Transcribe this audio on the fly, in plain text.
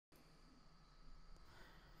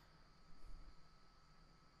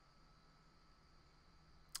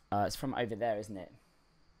It's from over there, isn't it?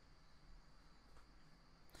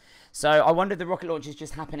 So I wonder if the rocket launch is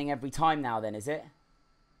just happening every time now then, is it?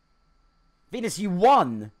 Venus, you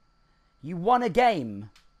won! You won a game.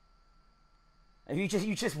 You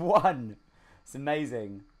just won. It's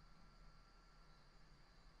amazing.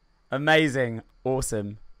 Amazing.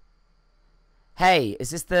 Awesome. Hey,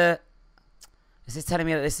 is this telling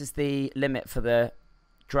me that this is the limit for the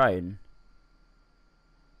drone?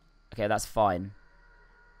 Okay, that's fine.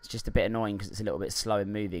 It's just a bit annoying because it's a little bit slow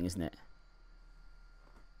in moving, isn't it?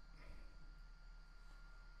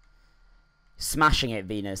 Smashing it,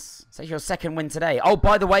 Venus. So it's your second win today. Oh,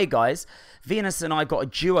 by the way, guys, Venus and I got a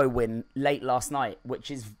duo win late last night, which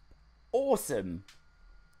is awesome.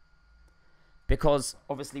 Because,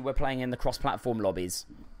 obviously, we're playing in the cross-platform lobbies.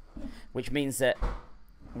 Which means that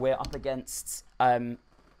we're up against...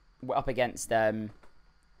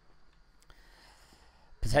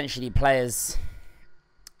 potentially players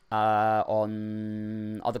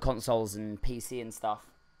on other consoles and PC and stuff.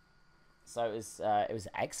 So it was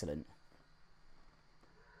excellent.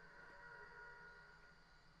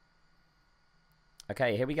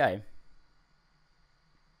 Okay, here we go.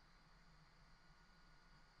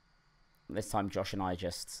 This time Josh and I are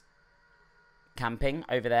just camping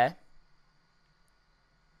over there.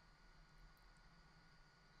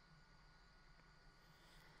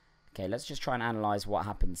 Okay, let's just try and analyze what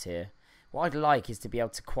happens here. What I'd like is to be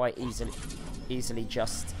able to quite easily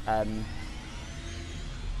just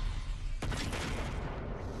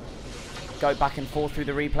go back and forth through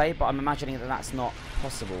the replay, but I'm imagining that that's not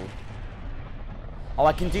possible. Oh,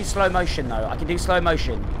 I can do slow motion though. I can do slow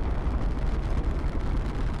motion.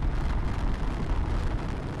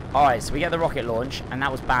 Alright, so we get the rocket launch, and that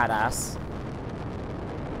was badass.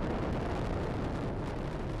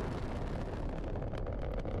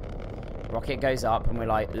 Rocket goes up, and we're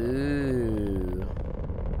like, ooh.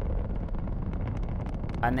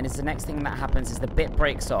 And then the next thing that happens is the bit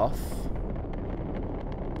breaks off.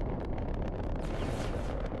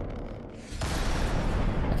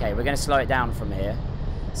 Okay, we're going to slow it down from here.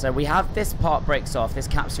 So we have this part breaks off, this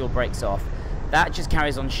capsule breaks off. That just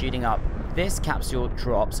carries on shooting up. This capsule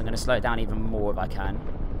drops. I'm going to slow it down even more if I can.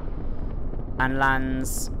 And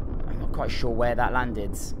lands... I'm not quite sure where that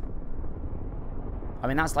landed. I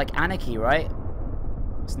mean, that's like Anarchy, right?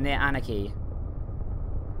 It's near Anarchy.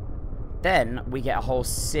 Then we get a whole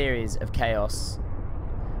series of chaos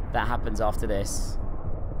that happens after this.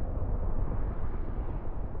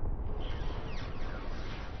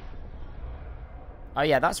 Oh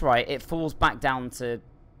yeah, that's right. It falls back down to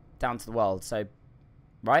the world. So,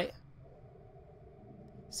 right?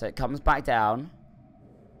 So it comes back down.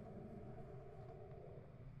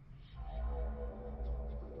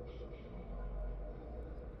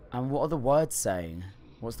 And what are the words saying?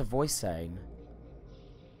 What's the voice saying?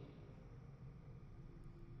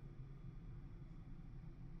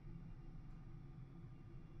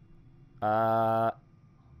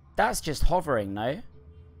 That's just hovering, no?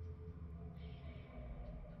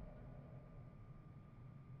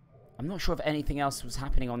 I'm not sure if anything else was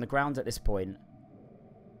happening on the ground at this point.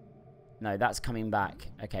 No, that's coming back.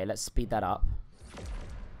 Okay, let's speed that up.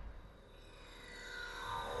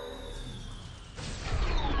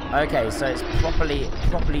 Okay, so it's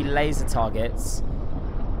properly laser targets.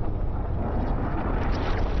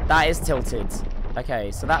 That is tilted.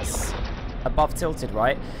 Okay, so that's above tilted,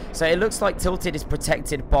 right? So it looks like tilted is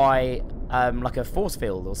protected by like a force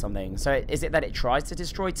field or something. So is it that it tries to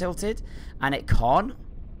destroy tilted and it can't?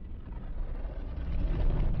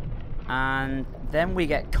 And then we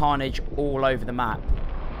get carnage all over the map.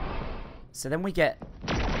 So then we get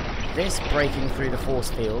this breaking through the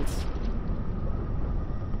force field.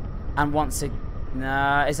 And once it...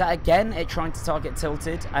 Nah, is that again it trying to target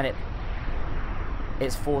tilted and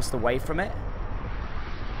it's forced away from it?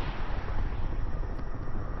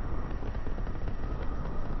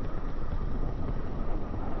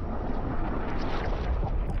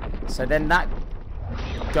 So then that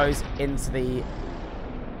goes into the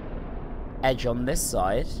edge on this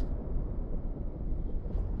side.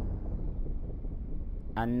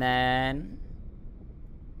 And then...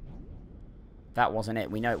 That wasn't it.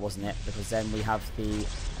 We know it wasn't it, because then we have the...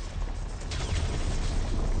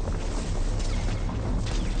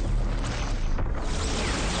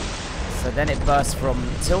 So then it bursts from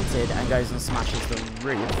tilted and goes and smashes the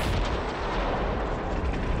roof.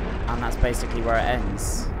 And that's basically where it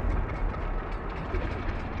ends.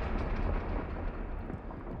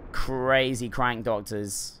 Crazy crank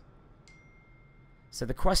doctors. So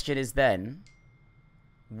the question is then,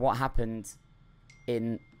 what happened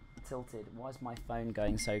in tilted? Why is my phone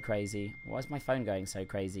going so crazy? Why is my phone going so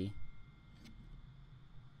crazy?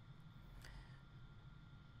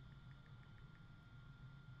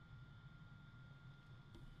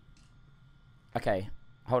 Okay,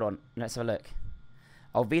 hold on. Let's have a look.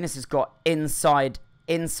 Oh, Venus has got inside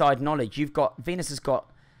knowledge. Venus has got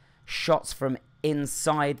shots from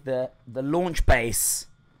inside the launch base.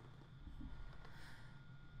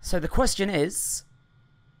 So the question is,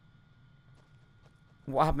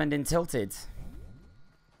 what happened in Tilted?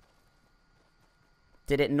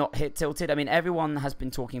 Did it not hit Tilted? I mean, everyone has been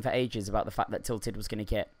talking for ages about the fact that Tilted was going to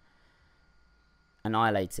get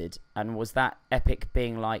annihilated. And was that Epic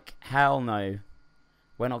being like, hell no,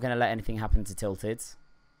 we're not going to let anything happen to Tilted.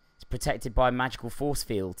 It's protected by a magical force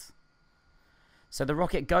field. So the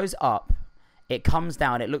rocket goes up, it comes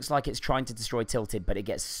down, it looks like it's trying to destroy Tilted, but it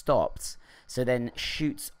gets stopped. So then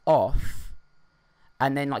shoots off,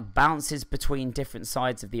 and then like bounces between different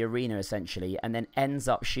sides of the arena essentially, and then ends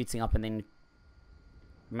up shooting up and then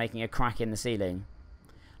making a crack in the ceiling.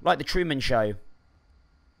 Like the Truman Show.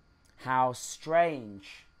 How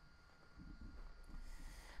strange.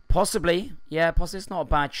 Possibly. Yeah, possibly. It's not a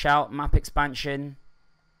bad shout. Map expansion.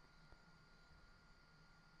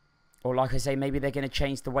 Or like I say, maybe they're going to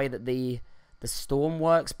change the way that the storm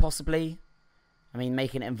works, possibly. I mean,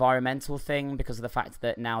 make an environmental thing because of the fact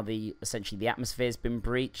that now essentially the atmosphere's been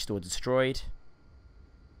breached or destroyed.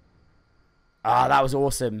 Ah, that was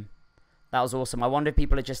awesome. That was awesome. I wonder if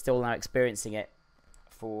people are just still now experiencing it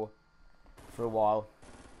for a while.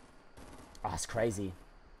 Ah, that's crazy.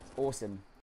 It's awesome.